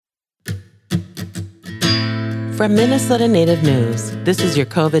From Minnesota Native News, this is your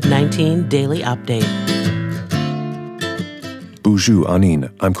COVID-19 Daily Update. Bonjour,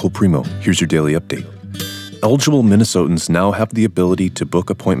 Anin. I'm Cole Primo. Here's your daily update. Eligible Minnesotans now have the ability to book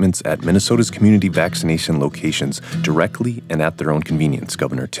appointments at Minnesota's community vaccination locations directly and at their own convenience,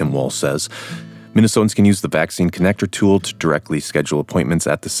 Governor Tim Walz says. Minnesotans can use the Vaccine Connector tool to directly schedule appointments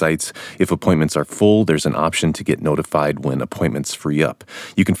at the sites. If appointments are full, there's an option to get notified when appointments free up.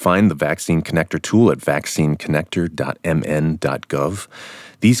 You can find the Vaccine Connector tool at vaccineconnector.mn.gov.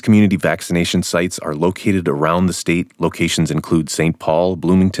 These community vaccination sites are located around the state. Locations include St. Paul,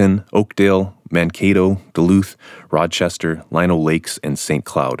 Bloomington, Oakdale, Mankato, Duluth, Rochester, Lino Lakes, and St.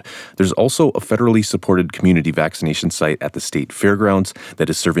 Cloud. There's also a federally supported community vaccination site at the state fairgrounds that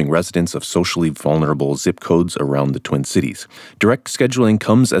is serving residents of socially vulnerable zip codes around the Twin Cities. Direct scheduling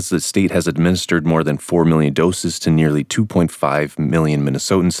comes as the state has administered more than 4 million doses to nearly 2.5 million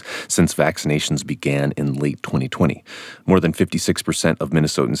Minnesotans since vaccinations began in late 2020. More than 56% of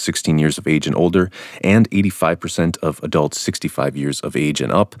Minnesotans 16 years of age and older and 85% of adults 65 years of age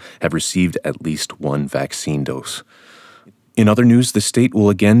and up have received at least one vaccine dose. In other news, the state will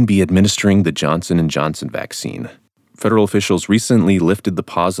again be administering the Johnson & Johnson vaccine. Federal officials recently lifted the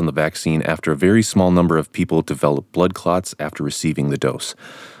pause on the vaccine after a very small number of people developed blood clots after receiving the dose.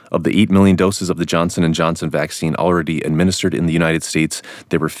 Of the 8 million doses of the Johnson & Johnson vaccine already administered in the United States,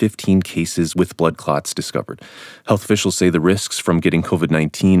 there were 15 cases with blood clots discovered. Health officials say the risks from getting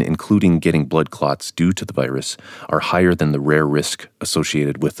COVID-19, including getting blood clots due to the virus, are higher than the rare risk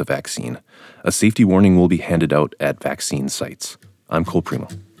associated with the vaccine. A safety warning will be handed out at vaccine sites. I'm Cole Primo.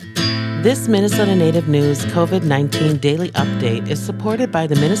 This Minnesota Native News COVID-19 Daily Update is supported by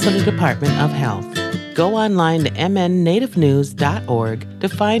the Minnesota Department of Health. Go online to mnnativenews.org to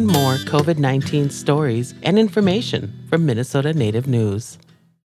find more COVID-19 stories and information from Minnesota Native News.